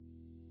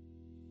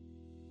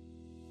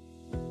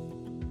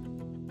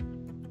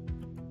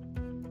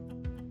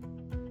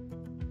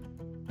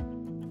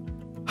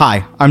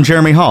Hi, I'm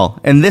Jeremy Hall,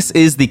 and this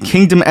is the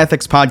Kingdom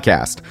Ethics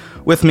Podcast.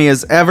 With me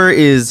as ever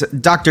is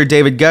Dr.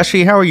 David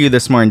Gushee. How are you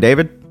this morning,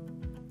 David?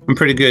 I'm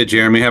pretty good,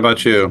 Jeremy. How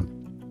about you?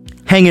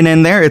 Hanging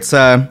in there.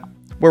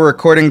 We're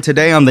recording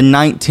today on the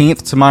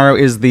 19th. Tomorrow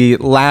is the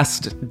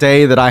last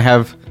day that I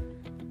have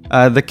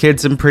the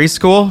kids in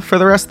preschool for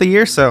the rest of the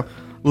year, so a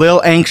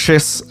little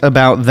anxious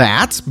about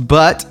that,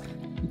 but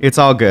it's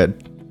all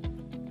good.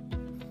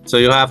 So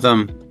you'll have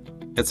them,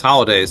 it's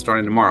holidays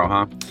starting tomorrow,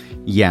 huh?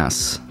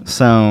 Yes.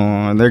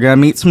 So they're going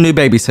to meet some new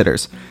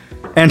babysitters.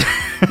 And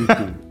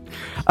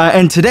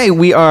and today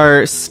we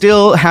are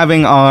still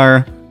having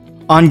our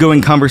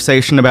ongoing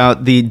conversation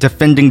about the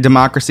Defending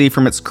Democracy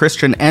from Its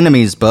Christian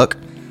Enemies book.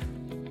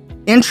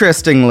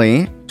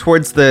 Interestingly,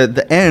 towards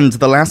the end,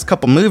 the last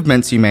couple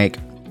movements you make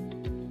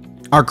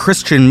are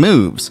Christian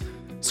moves.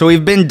 So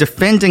we've been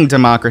defending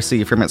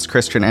democracy from its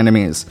Christian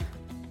enemies.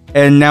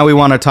 And now we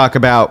want to talk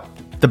about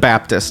the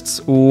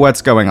Baptists.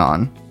 What's going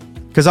on?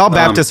 Because all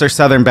Baptists are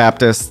Southern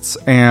Baptists,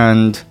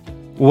 and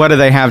what do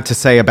they have to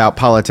say about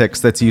politics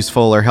that's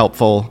useful or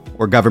helpful,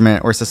 or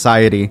government or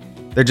society?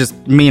 They're just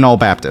mean old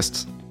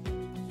Baptists.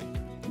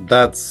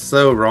 That's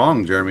so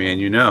wrong, Jeremy,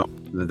 and you know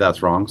that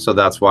that's wrong, so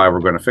that's why we're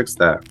going to fix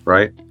that,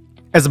 right?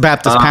 As a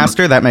Baptist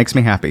pastor, that makes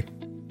me happy.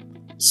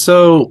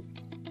 So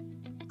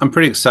I'm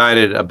pretty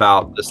excited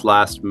about this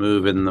last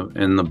move in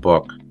the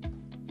book.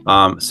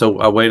 So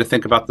a way to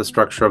think about the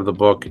structure of the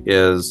book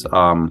is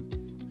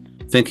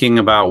thinking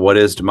about what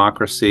is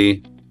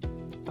democracy,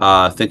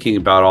 thinking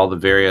about all the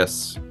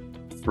various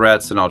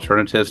threats and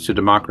alternatives to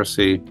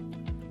democracy.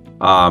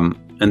 And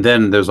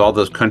then there's all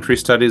those country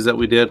studies that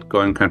we did,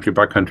 going country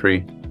by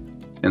country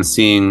and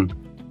seeing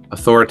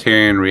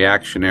authoritarian,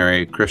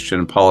 reactionary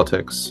Christian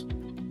politics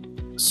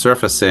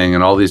surfacing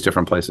in all these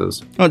different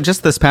places. Well,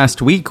 just this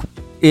past week,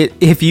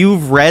 if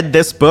you've read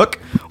this book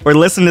or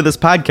listened to this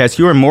podcast,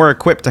 you are more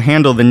equipped to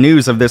handle the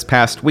news of this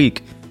past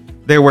week.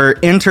 There were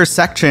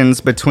intersections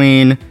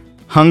between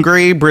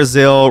Hungary,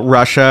 Brazil,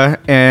 Russia,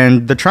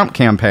 and the Trump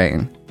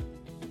campaign.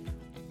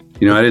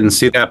 You know, I didn't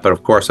see that, but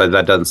of course that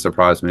doesn't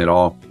surprise me at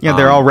all. Yeah,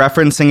 they're all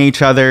referencing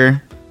each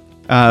other.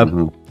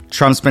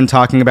 Trump's been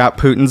talking about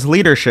Putin's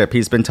leadership.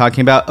 He's been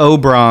talking about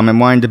Obama and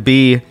wanting to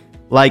be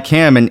like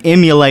him and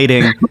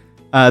emulating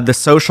the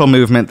social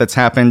movement that's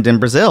happened in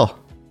Brazil.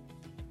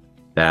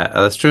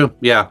 That's true.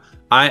 Yeah,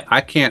 I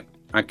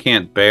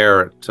can't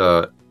bear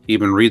to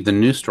even read the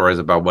news stories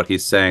about what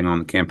he's saying on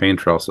the campaign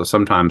trail. So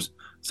sometimes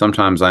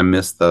I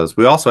miss those.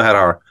 We also had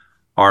our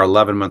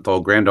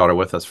 11-month-old granddaughter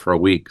with us for a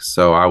week,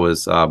 so I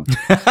was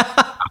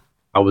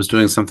I was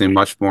doing something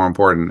much more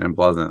important and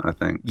pleasant, I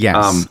think.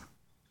 Yes.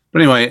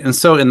 But anyway, and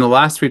so in the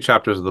last 3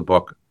 chapters of the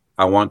book,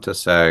 I want to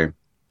say,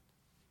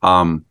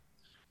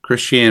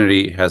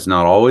 Christianity has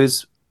not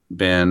always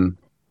been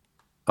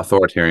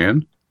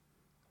authoritarian.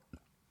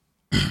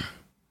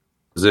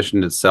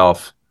 Positioned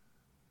itself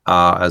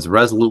as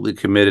resolutely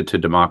committed to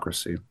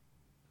democracy.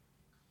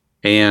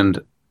 And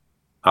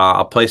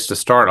a place to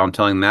start on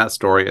telling that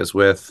story is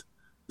with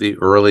the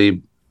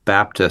early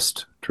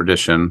Baptist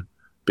tradition,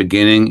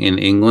 beginning in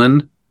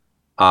England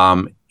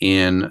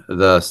in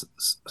the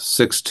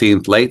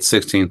late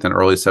 16th and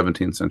early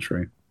 17th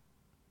century.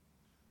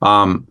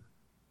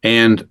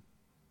 And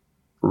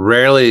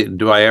rarely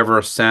do I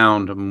ever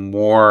sound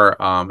more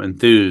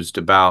enthused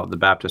about the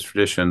Baptist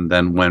tradition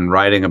than when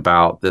writing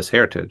about this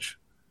heritage.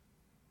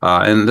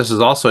 And this is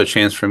also a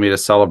chance for me to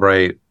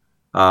celebrate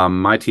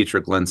my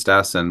teacher, Glenn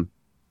Stassen,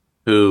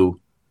 who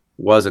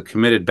was a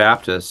committed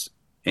Baptist,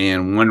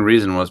 and one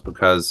reason was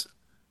because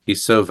he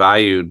so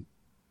valued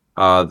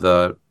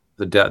the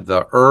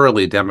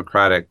early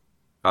democratic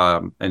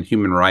and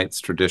human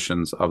rights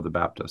traditions of the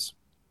Baptists.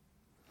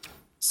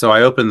 So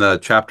I open the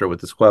chapter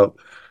with this quote.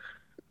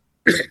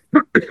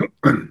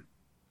 The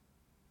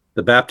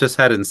Baptists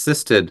had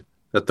insisted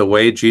that the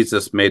way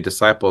Jesus made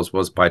disciples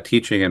was by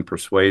teaching and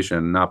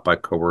persuasion, not by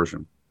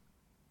coercion.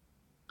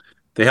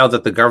 They held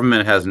that the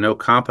government has no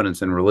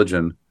competence in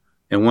religion,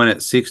 and when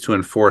it seeks to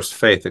enforce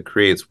faith, it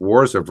creates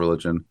wars of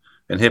religion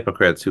and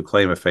hypocrites who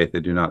claim a faith they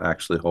do not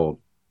actually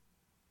hold.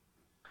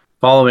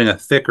 Following a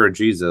thicker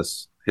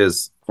Jesus,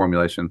 his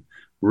formulation,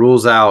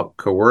 rules out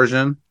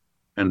coercion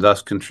and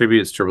thus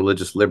contributes to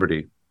religious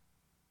liberty.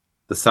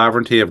 The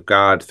sovereignty of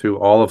God through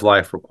all of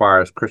life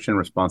requires Christian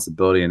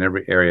responsibility in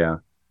every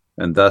area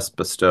and thus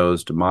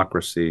bestows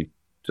democracy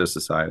to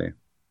society.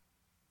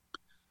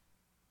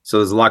 So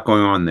there's a lot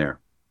going on there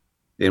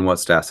in what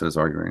Stassen is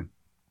arguing.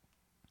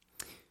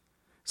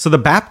 So the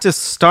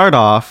Baptists start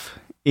off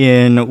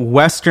in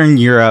Western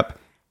Europe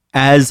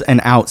as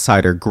an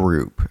outsider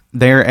group.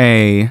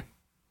 They're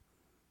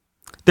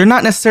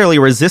not necessarily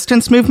a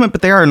resistance movement,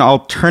 but they are an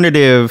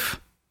alternative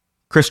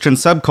Christian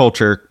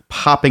subculture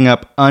popping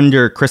up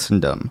under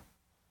Christendom.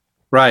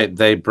 Right.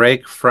 They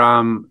break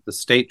from the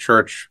state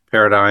church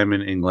paradigm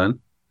in England.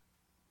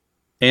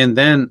 And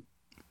then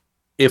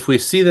if we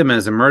see them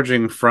as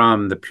emerging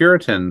from the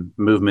Puritan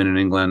movement in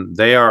England,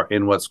 they are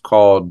in what's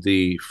called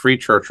the free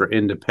church or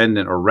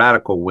independent or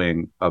radical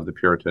wing of the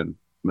Puritan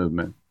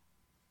movement.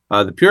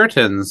 The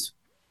Puritans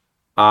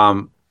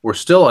were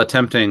still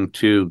attempting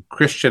to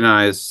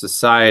Christianize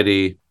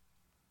society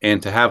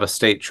and to have a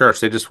state church.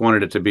 They just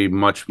wanted it to be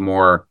much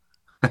more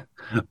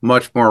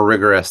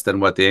rigorous than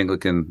what the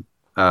Anglican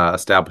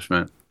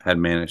establishment had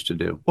managed to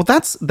do. Well,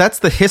 that's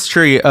the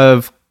history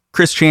of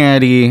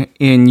Christianity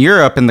in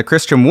Europe and the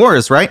Christian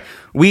Wars, right?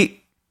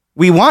 We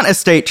want a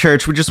state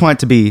church, we just want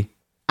it to be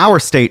our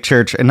state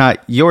church and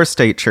not your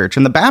state church.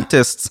 And the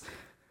Baptists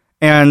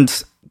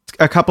and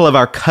a couple of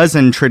our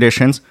cousin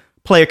traditions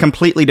play a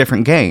completely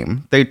different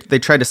game. They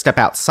try to step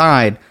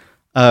outside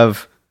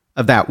of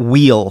that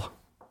wheel.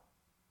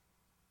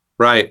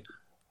 Right.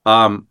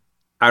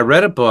 I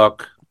read a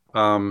book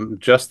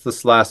just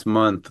this last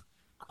month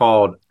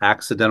called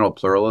Accidental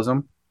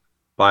Pluralism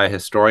by a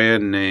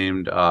historian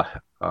named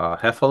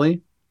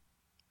Heffley.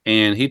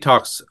 And he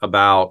talks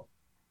about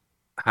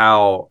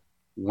how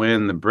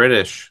when the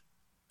British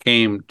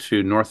came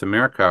to North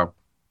America,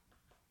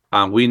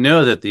 we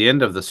know that the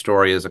end of the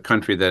story is a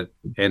country that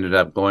ended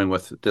up going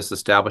with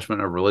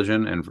disestablishment of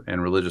religion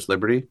and religious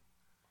liberty.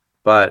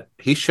 But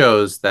he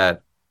shows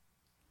that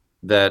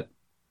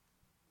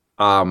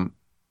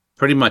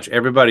pretty much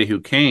everybody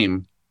who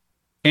came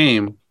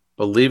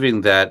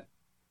believing that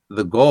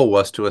the goal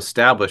was to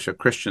establish a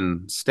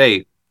Christian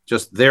state,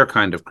 just their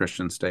kind of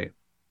Christian state.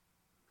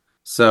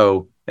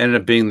 So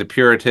ended up being the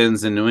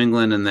Puritans in New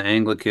England and the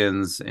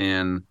Anglicans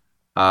in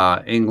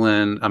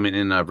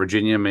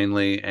Virginia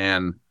mainly,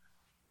 and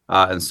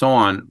so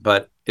on.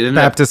 But it ended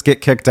Baptists get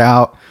kicked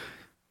out,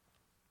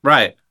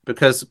 right?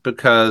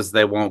 Because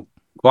they won't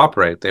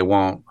cooperate. They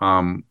won't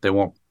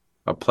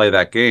play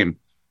that game.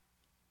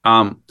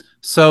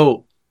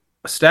 So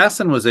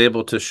Stassen was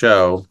able to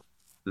show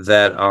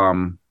that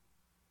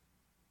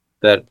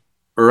that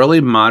early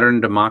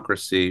modern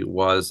democracy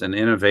was an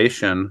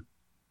innovation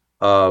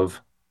of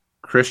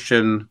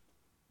Christian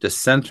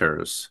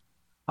dissenters,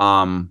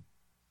 and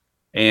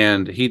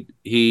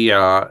he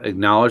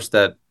acknowledged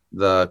that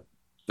the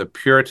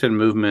Puritan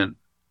movement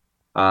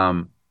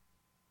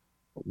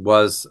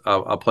was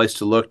a place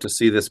to look to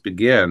see this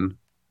begin,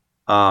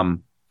 but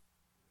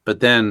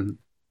then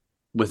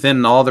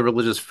within all the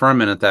religious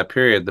ferment at that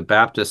period, the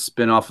Baptists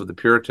spin off of the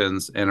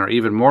Puritans and are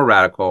even more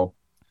radical.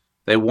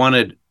 They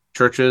wanted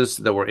churches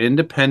that were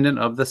independent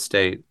of the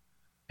state,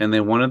 and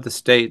they wanted the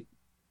state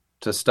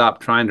to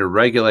stop trying to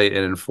regulate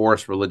and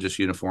enforce religious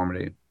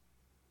uniformity.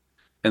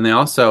 And they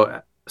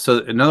also, so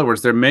in other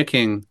words, they're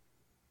making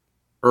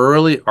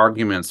early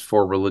arguments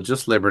for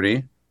religious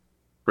liberty,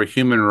 for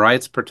human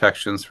rights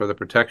protections, for the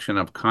protection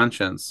of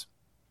conscience.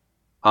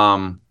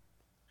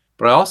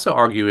 But I also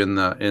argue in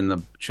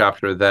the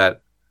chapter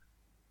that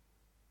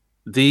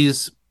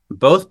these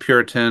both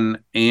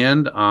Puritan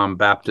and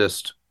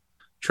Baptist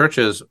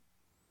churches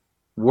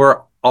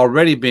were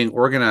already being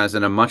organized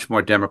in a much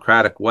more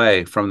democratic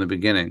way from the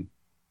beginning.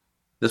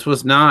 This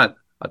was not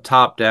a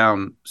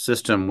top-down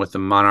system with the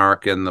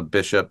monarch and the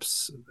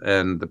bishops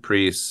and the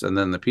priests and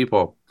then the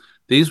people.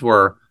 These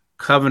were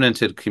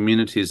covenanted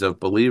communities of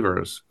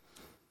believers.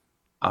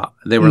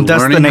 They were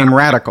That's learning the name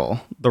radical.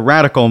 The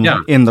radical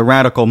in the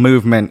radical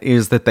movement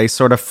is that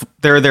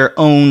they're their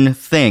own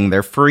thing.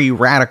 They're free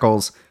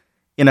radicals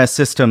in a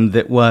system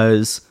that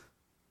was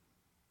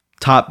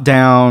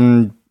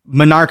top-down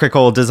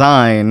monarchical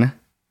design.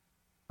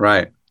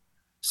 Right.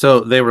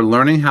 So they were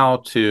learning how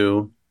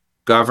to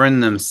govern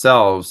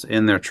themselves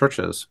in their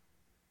churches.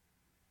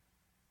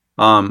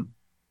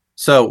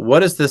 So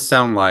what does this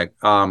sound like?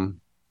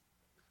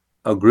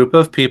 A group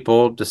of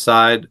people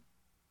decide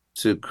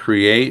to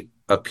create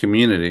a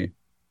community.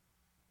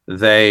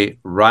 They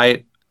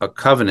write a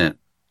covenant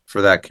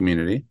for that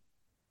community.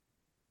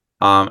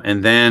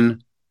 And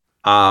then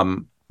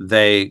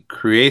they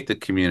create the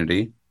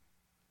community.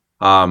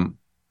 And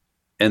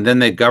then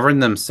they govern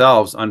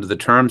themselves under the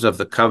terms of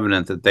the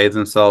covenant that they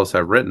themselves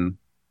have written.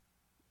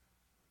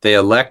 They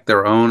elect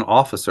their own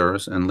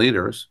officers and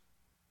leaders.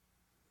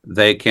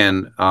 They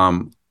can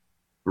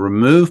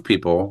remove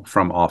people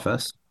from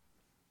office.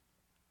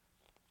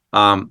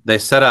 They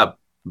set up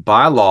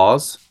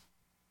bylaws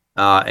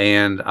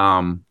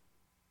and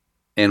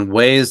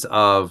ways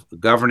of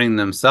governing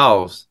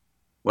themselves.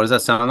 What does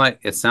that sound like?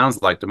 It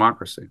sounds like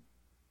democracy.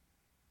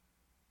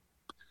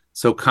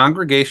 So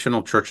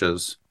congregational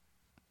churches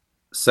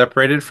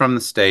separated from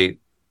the state,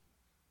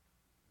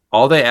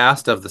 all they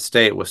asked of the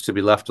state was to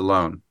be left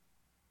alone,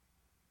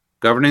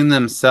 governing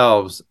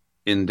themselves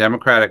in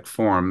democratic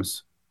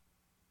forms,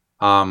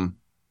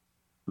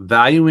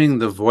 valuing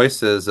the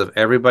voices of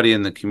everybody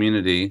in the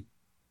community.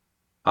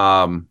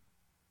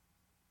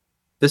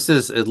 This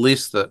is at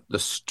least the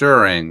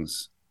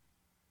stirrings,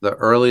 the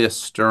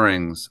earliest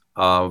stirrings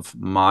of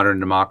modern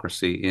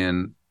democracy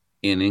in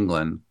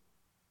England.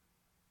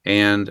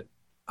 And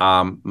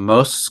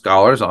most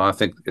scholars, I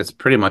think it's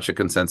pretty much a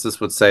consensus,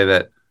 would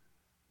say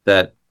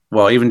that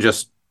well, even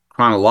just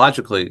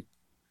chronologically,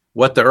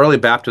 what the early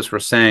Baptists were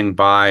saying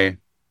by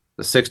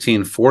the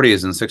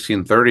 1640s and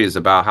 1630s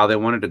about how they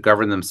wanted to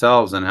govern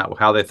themselves and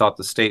how they thought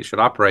the state should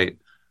operate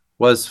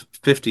was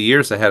 50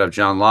 years ahead of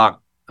John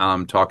Locke,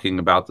 talking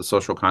about the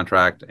social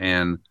contract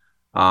and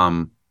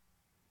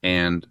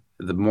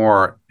the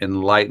more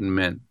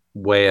Enlightenment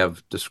way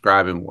of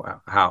describing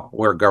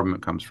where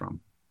government comes from.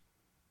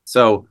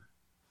 So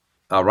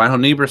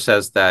Reinhold Niebuhr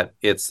says that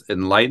it's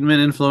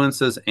Enlightenment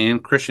influences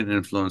and Christian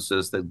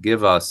influences that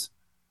give us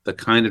the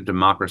kind of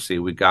democracy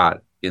we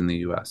got in the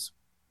U.S.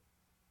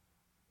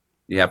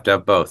 You have to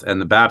have both.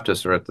 And the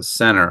Baptists are at the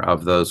center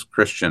of those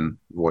Christian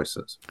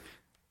voices.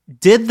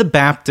 Did the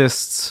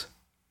Baptists,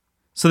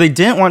 so they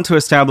didn't want to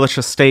establish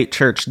a state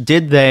church,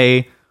 did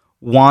they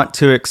want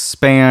to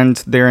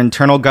expand their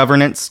internal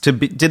governance? Did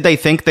they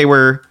think they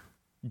were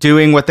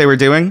doing what they were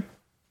doing?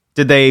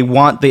 Did they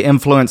want the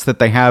influence that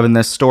they have in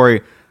this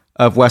story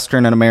of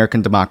Western and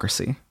American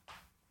democracy?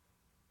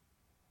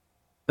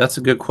 That's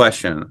a good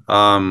question.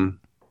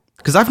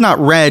 Because I've not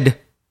read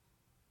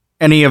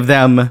any of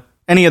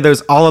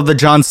those, all of the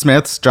John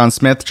Smiths, John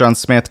Smith, John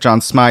Smythe,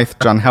 John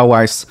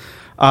Helweiss.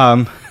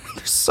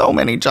 There's so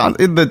many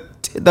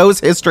those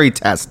history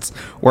tests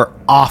were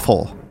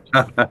awful.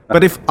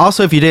 But if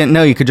you didn't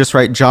know, you could just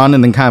write John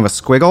and then kind of a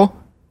squiggle,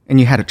 and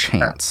you had a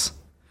chance.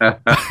 I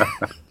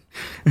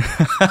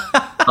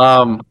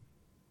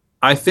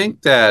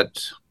think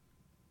that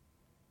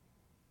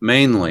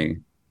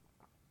mainly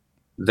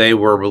they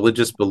were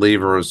religious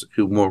believers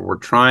who were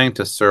trying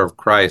to serve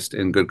Christ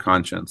in good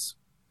conscience.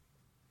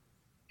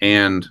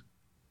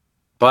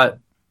 But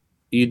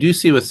you do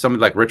see with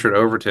somebody like Richard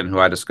Overton, who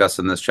I discussed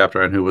in this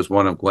chapter and who was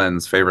one of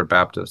Glenn's favorite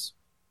Baptists,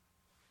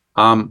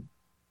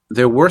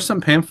 there were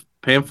some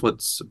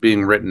pamphlets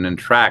being written and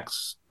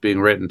tracts being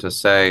written to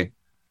say,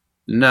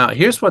 no,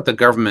 here's what the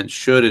government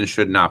should and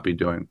should not be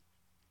doing.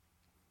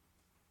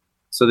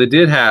 So they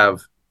did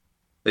have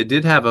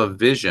a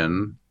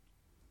vision,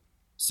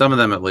 some of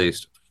them at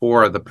least,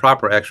 for the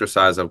proper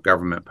exercise of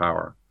government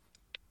power.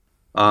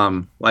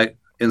 Like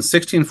in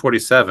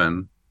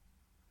 1647,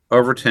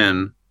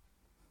 Overton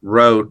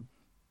wrote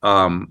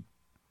a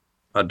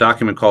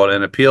document called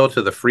An Appeal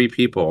to the Free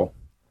People,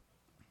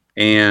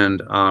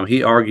 and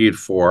he argued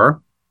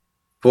for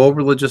full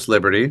religious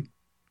liberty,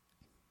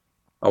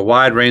 a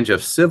wide range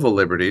of civil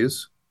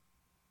liberties,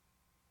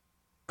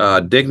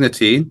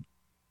 dignity,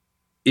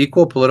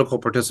 equal political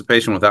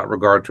participation without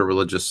regard to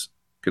religious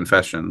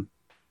confession.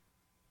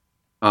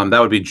 That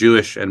would be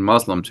Jewish and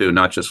Muslim too,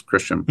 not just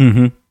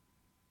Christian,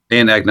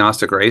 and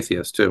agnostic or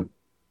atheist too.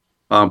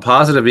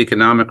 Positive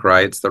economic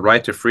rights, the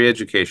right to free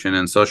education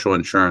and social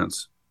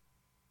insurance.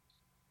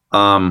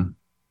 And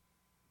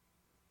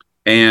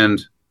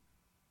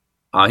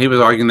he was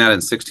arguing that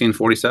in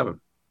 1647.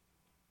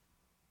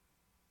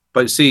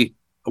 But see,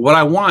 what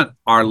I want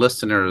our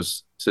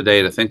listeners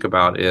today to think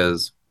about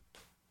is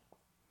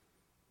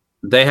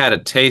they had a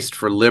taste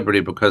for liberty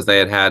because they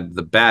had had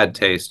the bad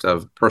taste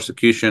of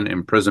persecution,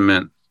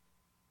 imprisonment,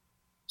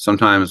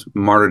 sometimes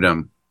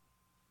martyrdom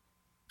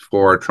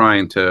for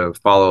trying to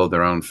follow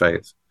their own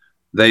faith.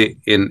 They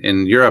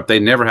in Europe, they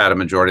never had a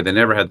majority. They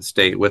never had the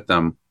state with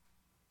them.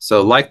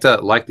 So like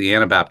the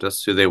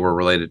Anabaptists, who they were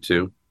related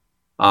to,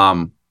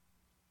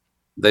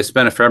 they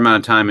spent a fair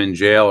amount of time in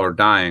jail or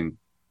dying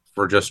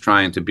for just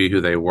trying to be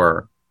who they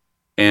were.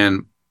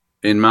 And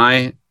in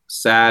my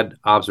sad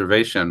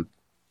observation,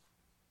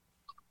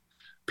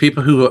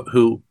 people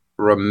who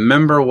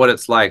remember what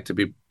it's like to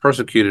be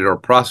persecuted or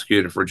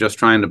prosecuted for just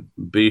trying to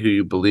be who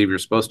you believe you're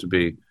supposed to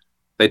be,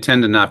 they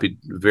tend to not be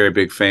very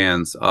big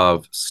fans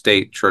of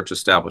state church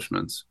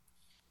establishments.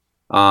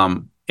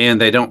 And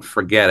they don't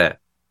forget it.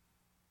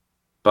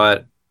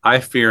 But I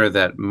fear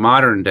that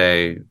modern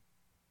day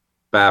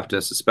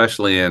Baptists,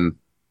 especially in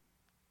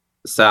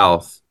the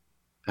South,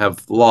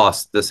 have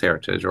lost this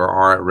heritage or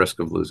are at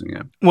risk of losing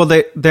it. Well,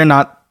 they're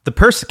not the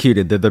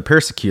persecuted, they're the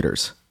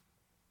persecutors.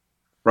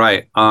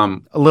 Right. A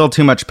little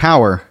too much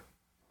power.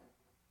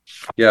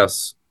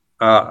 Yes.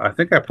 I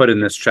think I put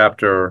in this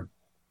chapter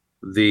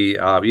it's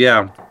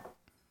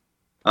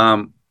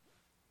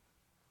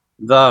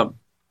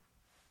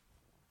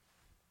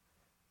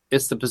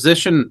the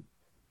position,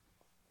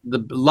 a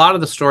lot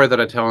of the story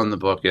that I tell in the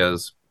book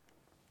is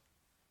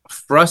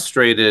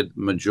frustrated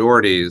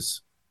majorities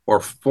or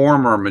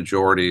former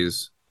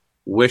majorities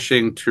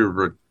wishing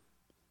to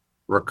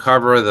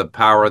recover the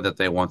power that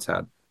they once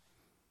had.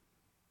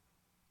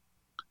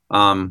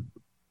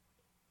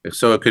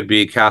 So it could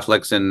be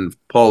Catholics in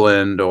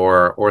Poland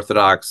or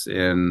Orthodox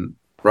in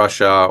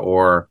Russia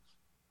or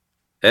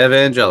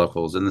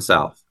evangelicals in the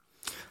South.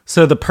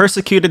 So the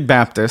persecuted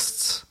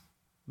Baptists,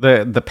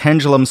 the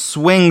pendulum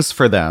swings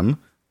for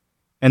them,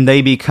 and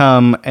they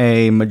become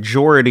a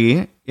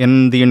majority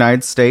in the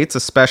United States,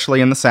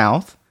 especially in the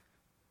South.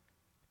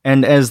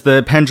 And as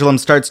the pendulum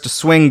starts to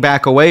swing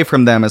back away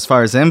from them as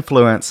far as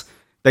influence,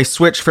 they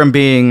switch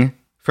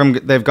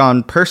they've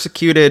gone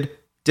persecuted,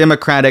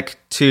 democratic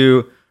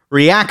to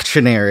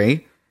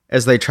reactionary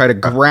as they try to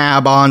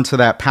grab onto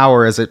that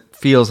power as it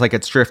feels like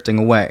it's drifting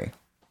away.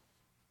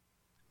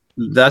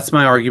 That's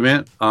my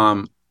argument,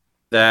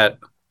 that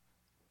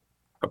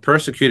a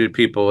persecuted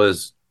people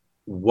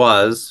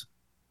was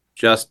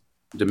just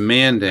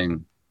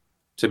demanding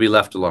to be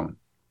left alone.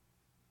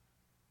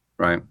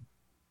 Right?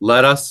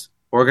 Let us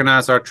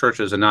organize our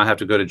churches and not have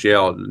to go to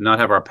jail, not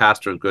have our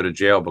pastors go to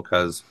jail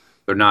because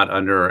They're not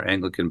under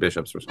Anglican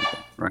bishops or something,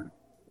 right?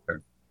 Okay.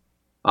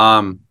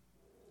 Um,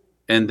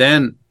 and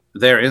then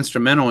they're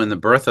instrumental in the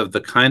birth of the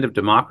kind of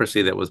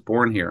democracy that was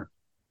born here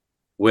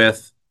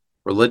with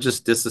religious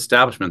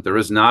disestablishment. There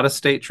is not a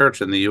state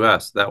church in the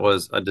U.S. That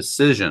was a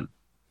decision.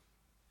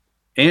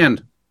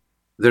 And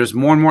there's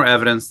more and more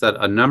evidence that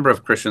a number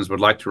of Christians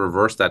would like to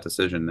reverse that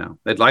decision now.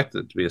 They'd like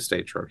it to be a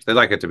state church. They'd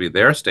like it to be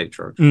their state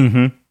church.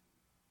 Mm-hmm.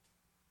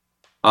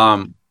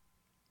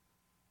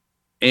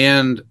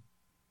 And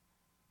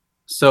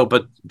so,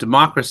 but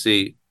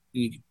democracy,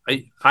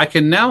 I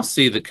can now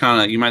see the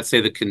kind of, you might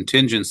say, the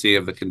contingency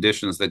of the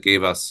conditions that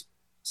gave us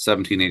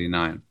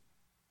 1789,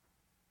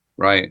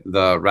 right?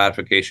 The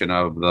ratification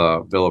of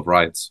the Bill of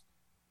Rights,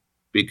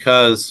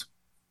 because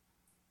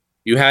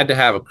you had to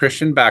have a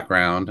Christian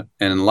background,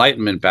 an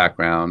Enlightenment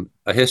background,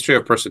 a history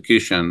of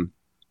persecution,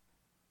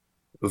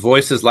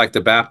 voices like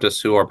the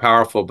Baptists who are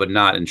powerful but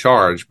not in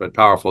charge, but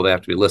powerful, they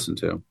have to be listened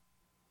to.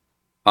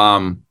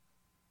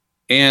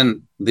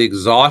 And the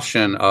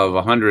exhaustion of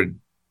 100,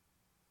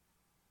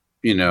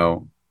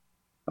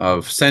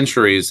 of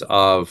centuries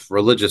of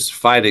religious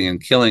fighting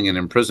and killing and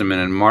imprisonment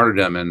and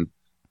martyrdom, and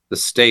the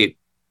state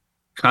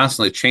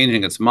constantly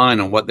changing its mind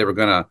on what they were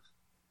going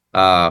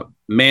to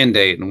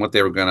mandate and what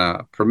they were going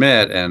to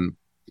permit and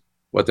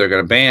what they're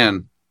going to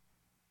ban.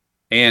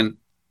 And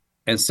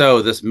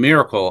so this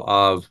miracle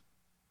of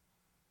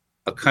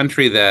a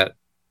country that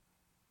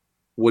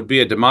would be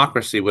a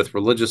democracy with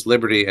religious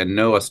liberty and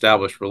no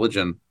established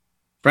religion,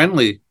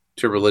 friendly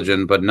to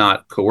religion, but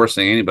not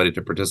coercing anybody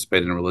to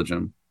participate in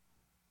religion.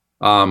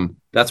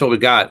 That's what we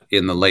got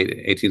in the late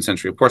 18th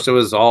century. Of course, it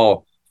was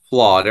all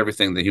flawed.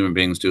 Everything that human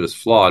beings do is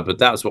flawed, but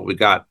that was what we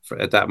got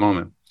at that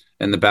moment.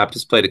 And the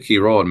Baptists played a key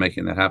role in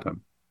making that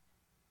happen.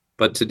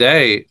 But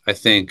today, I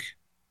think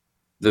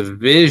the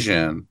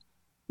vision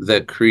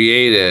that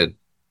created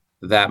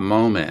that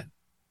moment,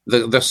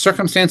 the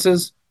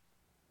circumstances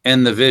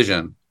and the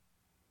vision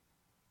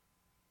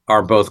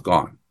are both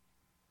gone.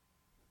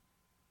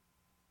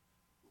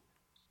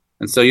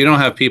 And so you don't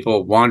have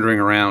people wandering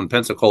around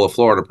Pensacola,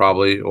 Florida,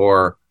 probably,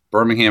 or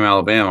Birmingham,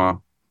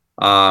 Alabama,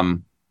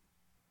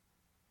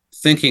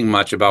 thinking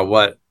much about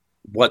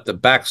what the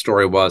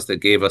backstory was that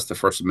gave us the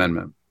First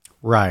Amendment.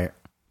 Right.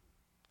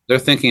 They're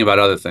thinking about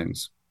other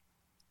things,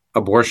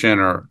 abortion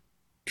or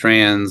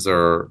trans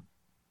or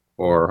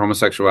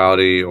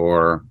homosexuality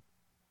or,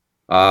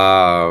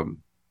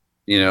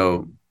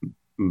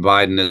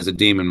 Biden is a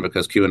demon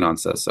because QAnon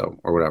says so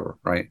or whatever,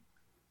 right?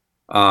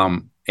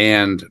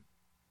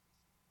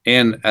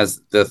 And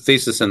as the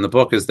thesis in the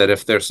book is that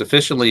if they're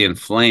sufficiently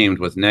inflamed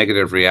with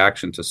negative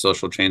reaction to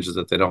social changes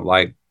that they don't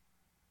like,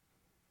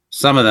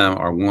 some of them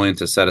are willing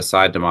to set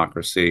aside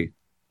democracy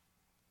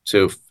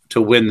to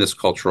win this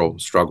cultural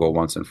struggle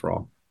once and for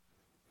all.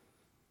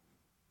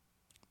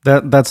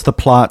 That's the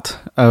plot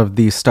of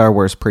the Star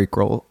Wars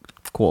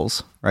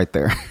prequels right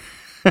there.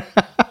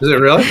 Is it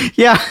really?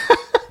 Yeah.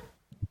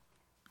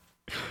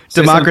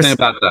 Democracy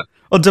about that.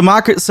 Well,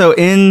 democracy. So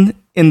in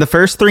the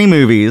first three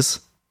movies,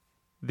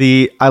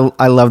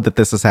 I love that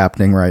this is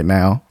happening right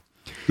now.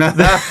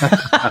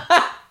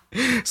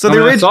 So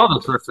I saw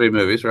the first three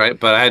movies, right?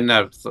 But I had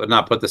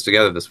not put this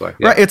together this way.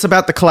 Yeah. Right, it's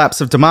about the collapse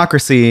of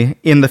democracy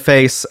in the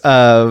face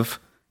of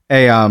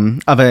an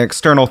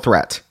external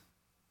threat.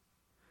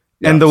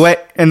 Yes.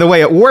 And the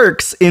way it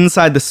works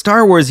inside the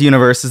Star Wars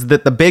universe is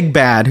that the big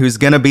bad, who's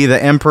going to be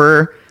the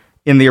Emperor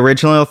in the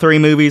original three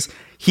movies,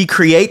 he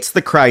creates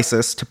the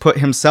crisis to put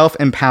himself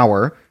in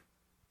power,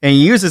 and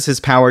he uses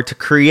his power to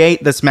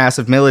create this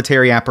massive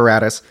military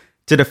apparatus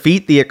to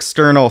defeat the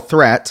external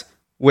threat,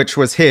 which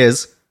was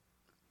his.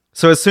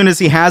 So as soon as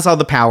he has all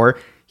the power,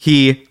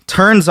 he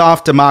turns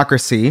off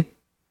democracy,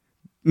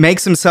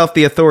 makes himself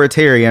the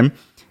authoritarian,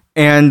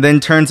 and then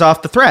turns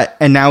off the threat.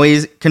 And now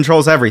he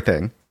controls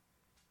everything.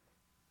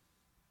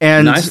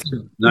 And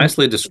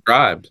nicely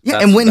described. Yeah,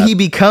 and when he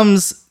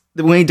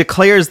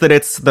declares that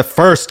it's the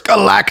first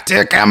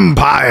galactic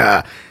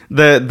empire,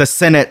 the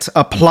Senate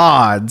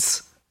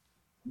applauds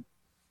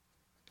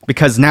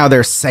because now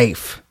they're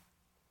safe.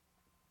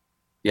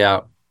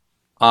 Yeah.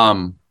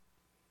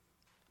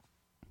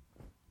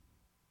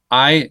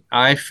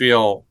 I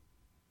feel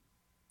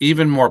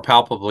even more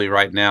palpably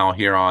right now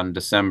here on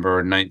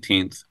December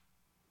 19th,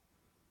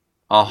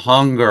 a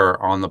hunger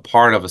on the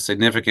part of a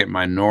significant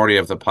minority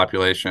of the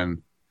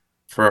population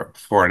for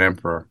an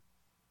emperor.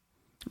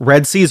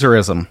 Red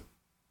Caesarism.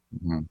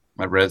 Mm-hmm.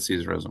 Red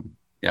Caesarism.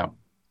 Yeah.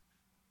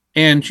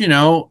 And,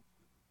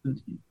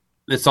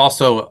 it's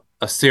also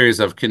a series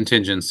of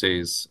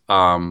contingencies.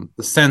 The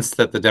sense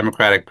that the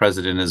Democratic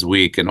president is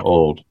weak and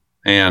old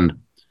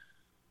and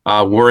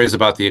worries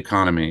about the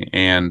economy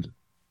and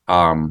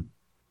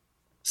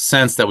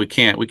sense that we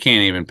can't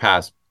even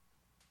pass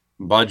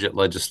budget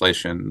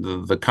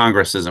legislation. The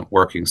Congress isn't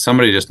working.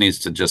 Somebody just needs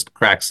to just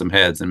crack some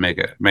heads and make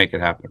it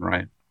happen,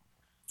 right?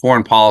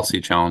 Foreign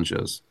policy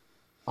challenges,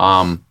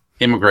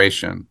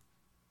 immigration.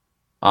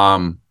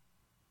 I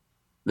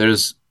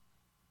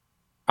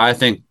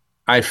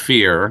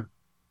fear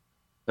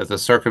that the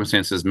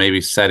circumstances may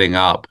be setting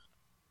up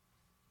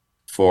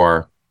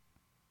for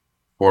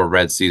for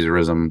red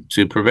Caesarism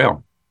to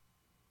prevail.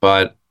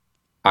 But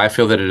I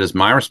feel that it is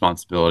my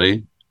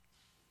responsibility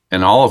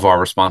and all of our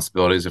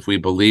responsibilities, if we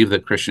believe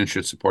that Christians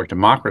should support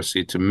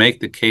democracy, to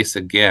make the case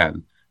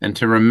again and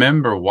to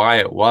remember why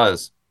it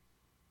was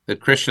that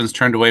some Christians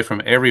turned away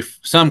from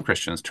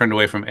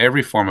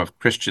every form of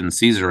Christian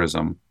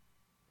Caesarism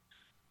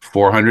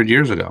 400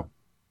 years ago.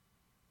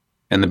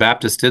 And the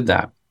Baptists did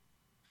that.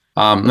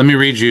 Let me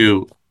read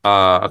you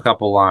a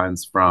couple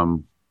lines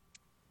from,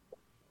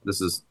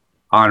 this is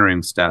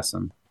honoring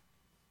Stassen.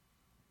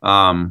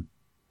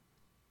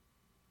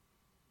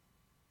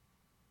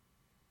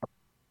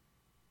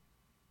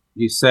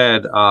 He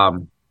said,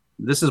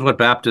 this is what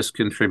Baptists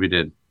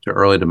contributed to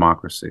early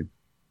democracy.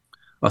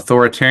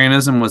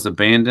 Authoritarianism was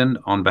abandoned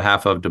on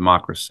behalf of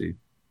democracy.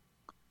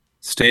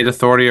 State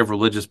authority of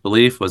religious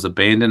belief was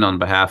abandoned on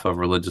behalf of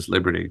religious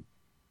liberty.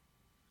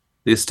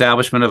 The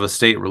establishment of a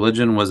state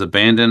religion was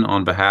abandoned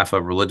on behalf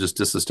of religious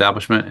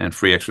disestablishment and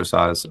free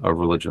exercise of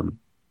religion.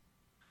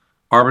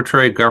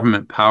 Arbitrary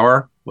government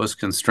power was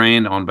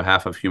constrained on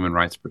behalf of human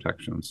rights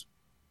protections.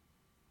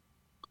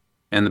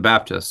 And the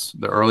Baptists,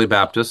 the early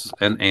Baptists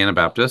and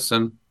Anabaptists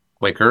and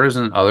Quakers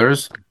and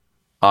others,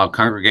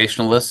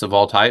 Congregationalists of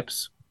all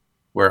types,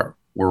 were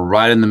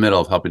right in the middle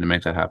of helping to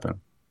make that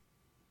happen.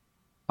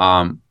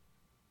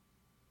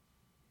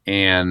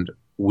 And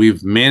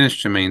we've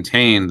managed to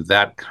maintain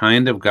that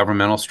kind of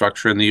governmental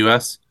structure in the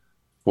U.S.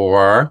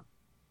 for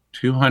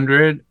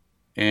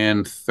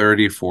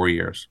 234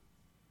 years.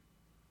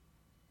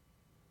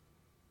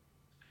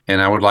 And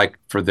I would like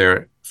for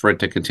it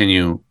to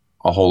continue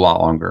a whole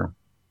lot longer.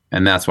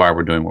 And that's why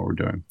we're doing what we're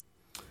doing.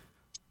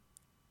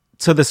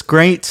 So this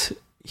great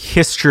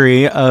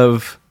history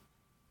of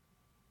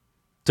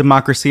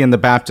democracy in the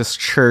Baptist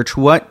Church,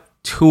 what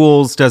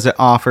tools does it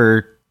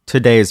offer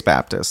today's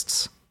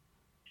Baptists?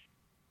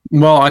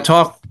 Well, I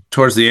talk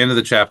towards the end of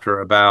the chapter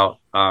about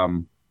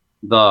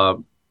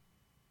the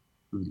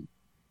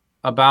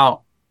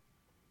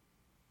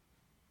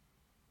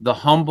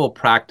humble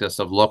practice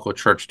of local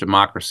church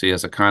democracy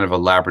as a kind of a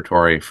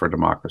laboratory for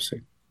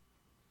democracy.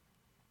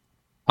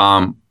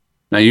 Now,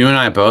 you and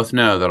I both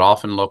know that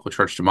often local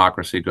church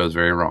democracy goes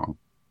very wrong,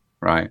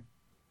 right?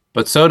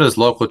 But so does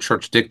local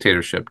church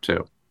dictatorship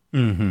too.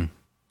 Mm-hmm.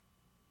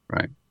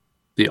 Right?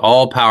 The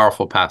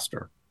all-powerful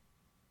pastor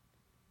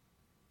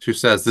who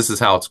says this is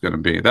how it's going to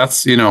be.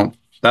 That's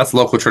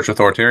local church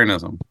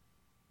authoritarianism,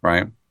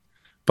 right?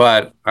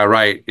 But I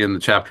write in the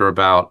chapter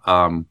about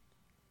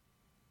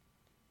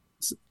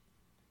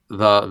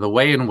the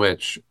way in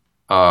which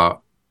a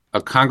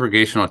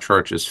congregational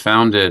church is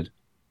founded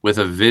with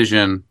a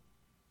vision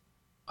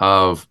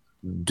of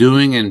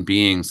doing and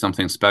being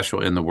something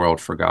special in the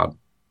world for God.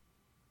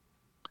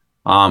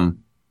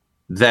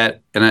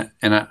 That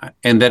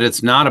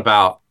it's not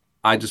about,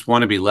 I just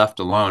want to be left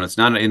alone. It's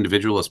not an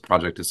individualist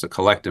project. It's a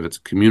collective. It's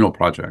a communal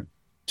project.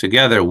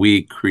 Together,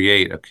 we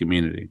create a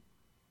community,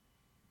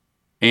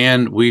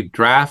 and we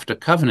draft a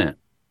covenant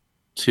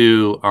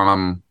to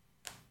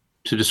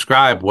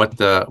describe what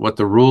the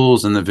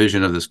rules and the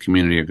vision of this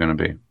community are going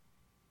to be.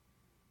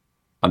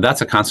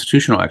 That's a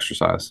constitutional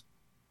exercise.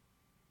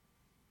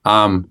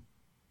 And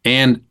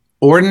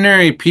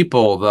ordinary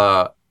people,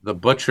 the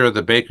butcher,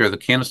 the baker, the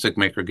candlestick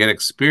maker, get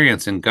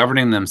experience in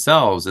governing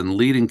themselves and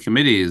leading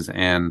committees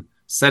and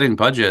setting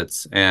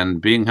budgets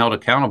and being held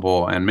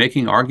accountable and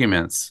making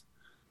arguments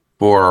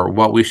for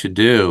what we should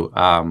do.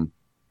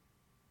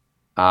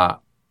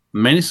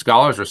 Many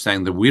scholars are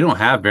saying that we don't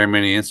have very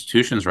many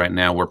institutions right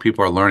now where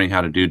people are learning how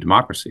to do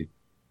democracy.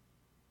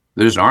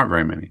 There just aren't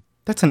very many.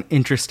 That's an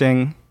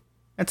interesting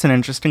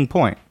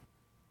point.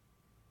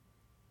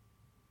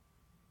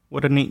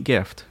 What a neat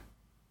gift.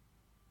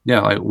 Yeah,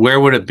 like where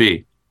would it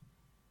be?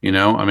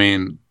 I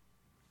mean,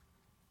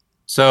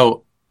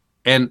 so,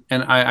 and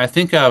I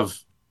think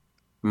of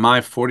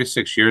my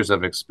 46 years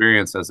of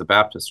experience as a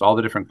Baptist, all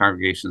the different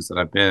congregations that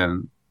I've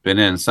been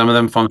in, some of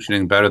them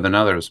functioning better than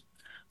others.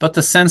 But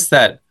the sense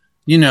that,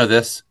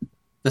 the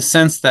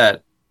sense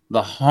that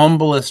the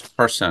humblest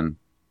person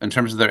in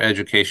terms of their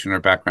education or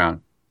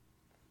background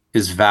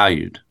is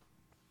valued.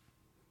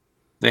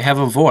 They have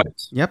a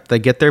voice. Yep, they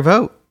get their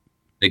vote.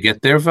 They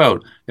get their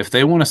vote. If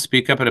they want to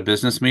speak up at a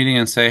business meeting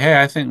and say,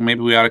 hey, I think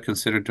maybe we ought to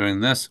consider doing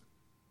this,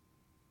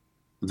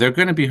 they're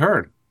going to be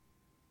heard.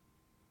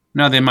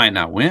 Now, they might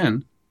not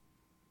win,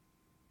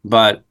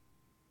 but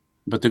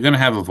they're going to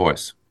have a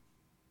voice.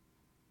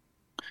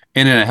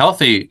 And in a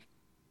healthy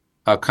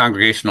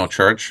congregational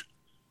church,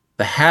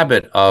 the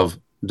habit of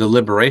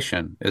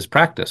deliberation is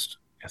practiced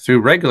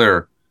through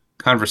regular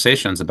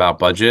conversations about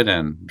budget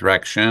and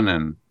direction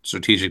and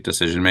strategic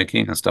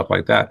decision-making and stuff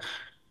like that.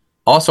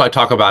 Also, I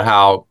talk about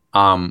how,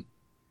 now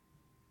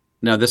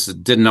this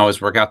didn't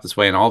always work out this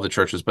way in all the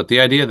churches, but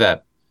the idea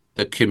that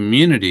the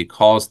community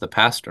calls the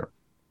pastor.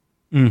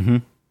 Mm-hmm.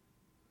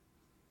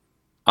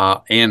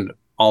 And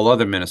all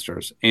other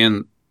ministers,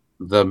 and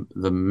the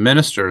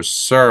ministers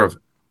serve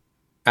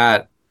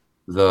at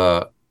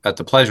the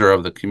pleasure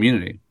of the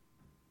community,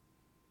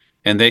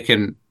 and they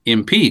can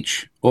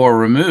impeach or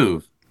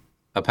remove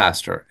a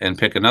pastor and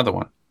pick another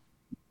one.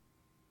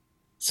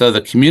 So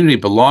the community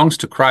belongs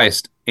to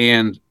Christ,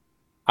 and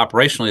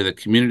operationally, the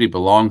community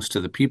belongs to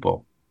the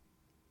people.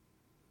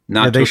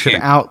 Not they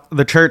should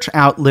the church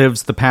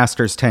outlives the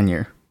pastor's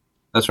tenure.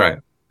 That's right.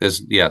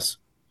 Yes.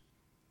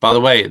 By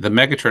the way, the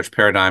megachurch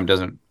paradigm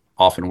doesn't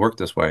often work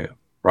this way,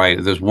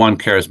 right? There's one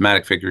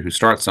charismatic figure who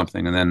starts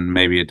something, and then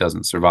maybe it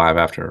doesn't survive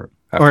after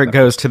or it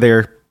goes to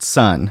their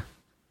son.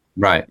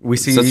 Right. We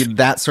see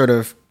that sort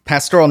of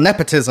pastoral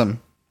nepotism.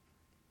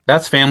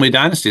 That's family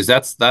dynasties.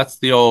 That's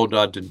the old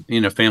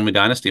family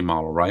dynasty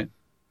model, right?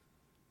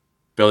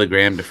 Billy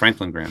Graham to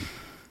Franklin Graham.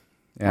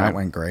 Yeah, that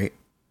went great.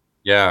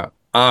 Yeah.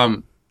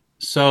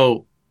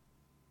 So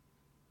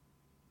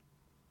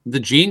the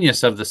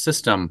genius of the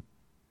system,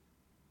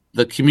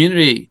 the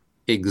community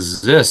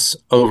exists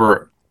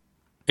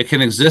it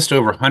can exist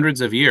over hundreds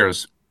of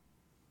years,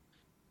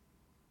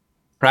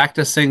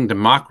 practicing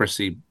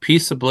democracy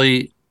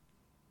peaceably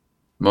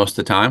most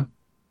of the time,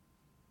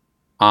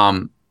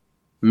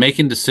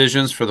 making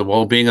decisions for the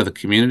well-being of the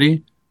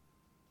community,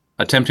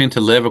 attempting to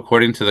live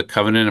according to the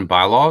covenant and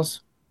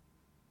bylaws,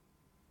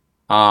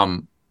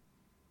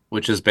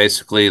 which is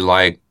basically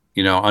like,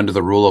 under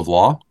the rule of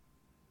law.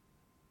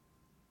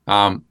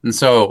 And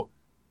so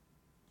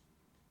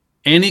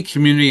any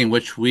community in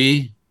which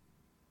we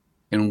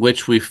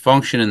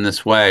function in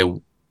this way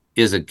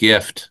is a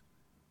gift,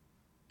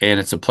 and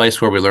it's a place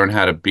where we learn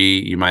how to be,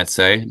 you might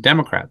say,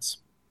 Democrats.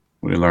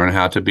 We learn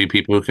how to be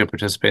people who can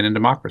participate in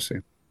democracy.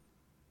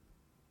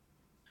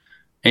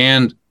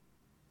 And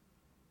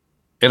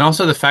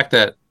also the fact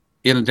that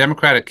in a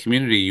democratic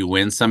community, you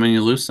win some and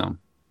you lose some.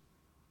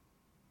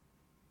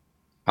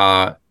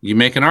 You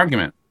make an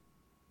argument.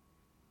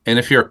 And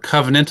if you're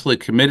covenantally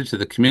committed to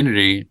the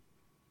community,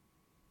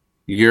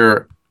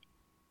 you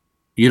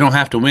don't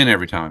have to win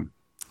every time.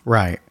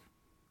 Right.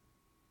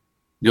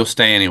 You'll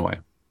stay anyway.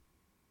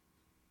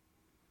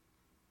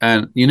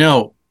 And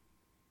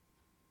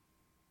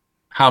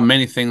how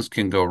many things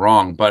can go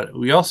wrong, but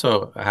we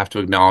also have to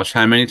acknowledge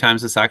how many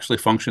times this actually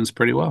functions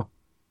pretty well.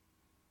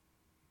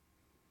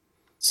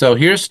 So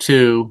here's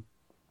two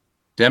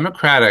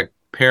democratic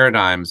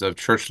paradigms of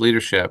church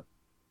leadership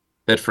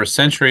that for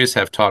centuries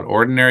have taught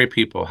ordinary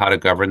people how to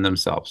govern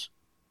themselves.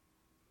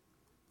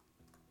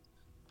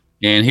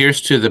 And here's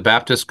to the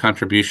Baptist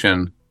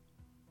contribution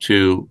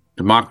to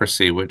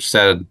democracy, which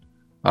said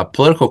a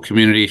political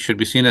community should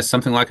be seen as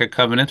something like a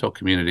covenantal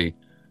community,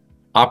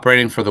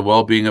 operating for the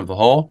well-being of the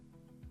whole.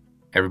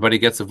 Everybody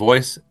gets a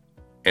voice,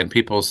 and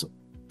people's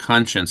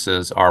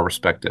consciences are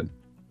respected.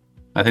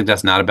 I think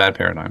that's not a bad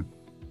paradigm.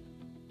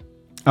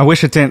 I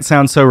wish it didn't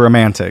sound so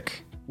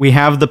romantic. We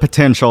have the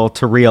potential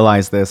to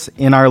realize this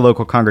in our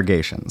local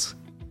congregations.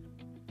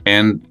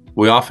 And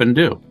we often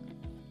do.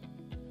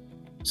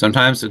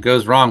 Sometimes it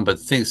goes wrong, but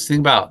think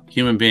about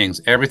human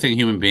beings. Everything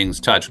human beings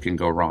touch can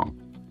go wrong,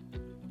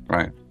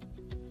 right?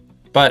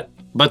 But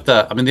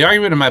the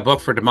argument in my book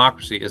for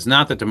democracy is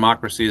not that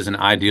democracy is an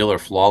ideal or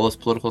flawless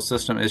political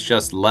system. It's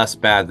just less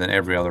bad than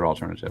every other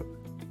alternative.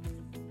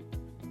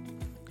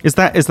 Is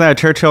that a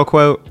Churchill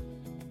quote?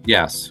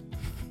 Yes,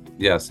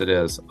 it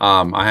is.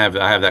 I have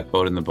that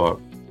quote in the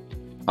book.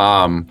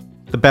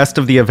 The best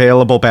of the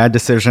available bad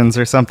decisions,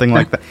 or something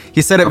like that.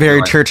 He said it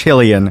very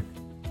Churchillian.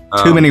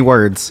 Too many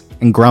words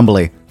and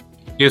grumbly.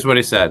 Here's what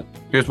he said.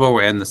 Here's where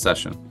we'll end the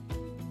session.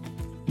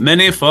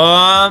 Many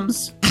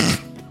forms.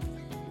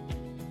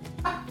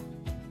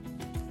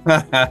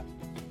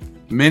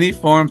 Many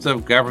forms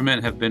of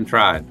government have been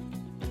tried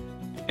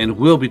and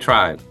will be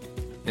tried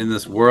in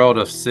this world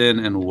of sin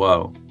and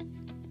woe.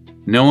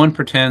 No one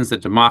pretends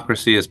that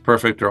democracy is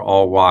perfect or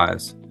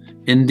all-wise.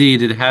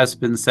 Indeed, it has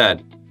been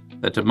said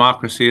that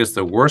democracy is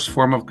the worst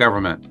form of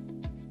government,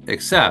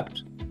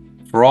 except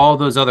for all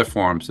those other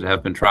forms that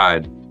have been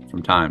tried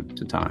from time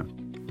to time.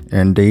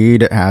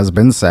 Indeed, it has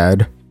been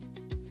said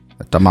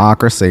that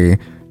democracy...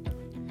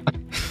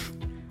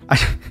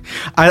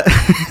 I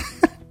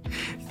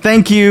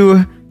Thank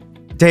you,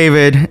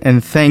 David,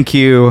 and thank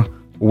you,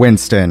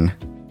 Winston.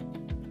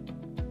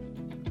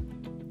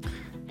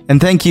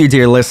 And thank you,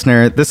 dear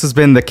listener. This has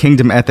been the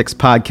Kingdom Ethics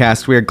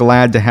Podcast. We are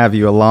glad to have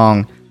you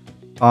along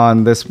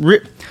on this.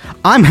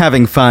 I'm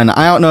having fun.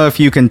 I don't know if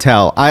you can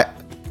tell.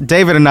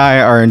 David and I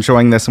are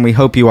enjoying this, and we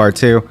hope you are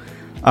too.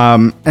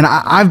 And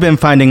I've been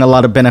finding a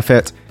lot of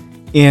benefit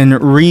in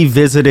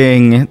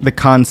revisiting the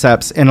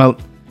concepts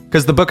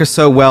because the book is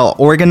so well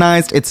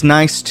organized. It's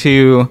nice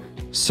to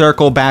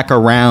circle back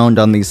around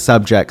on these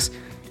subjects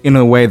in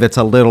a way that's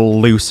a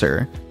little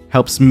looser.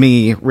 Helps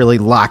me really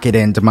lock it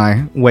into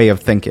my way of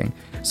thinking.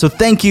 So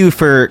thank you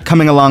for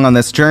coming along on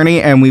this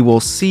journey, and we will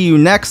see you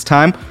next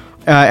time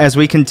as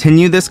we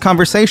continue this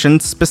conversation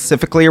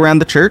specifically around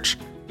the church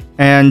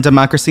and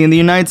democracy in the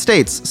United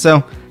States.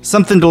 So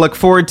something to look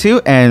forward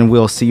to, and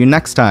we'll see you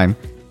next time.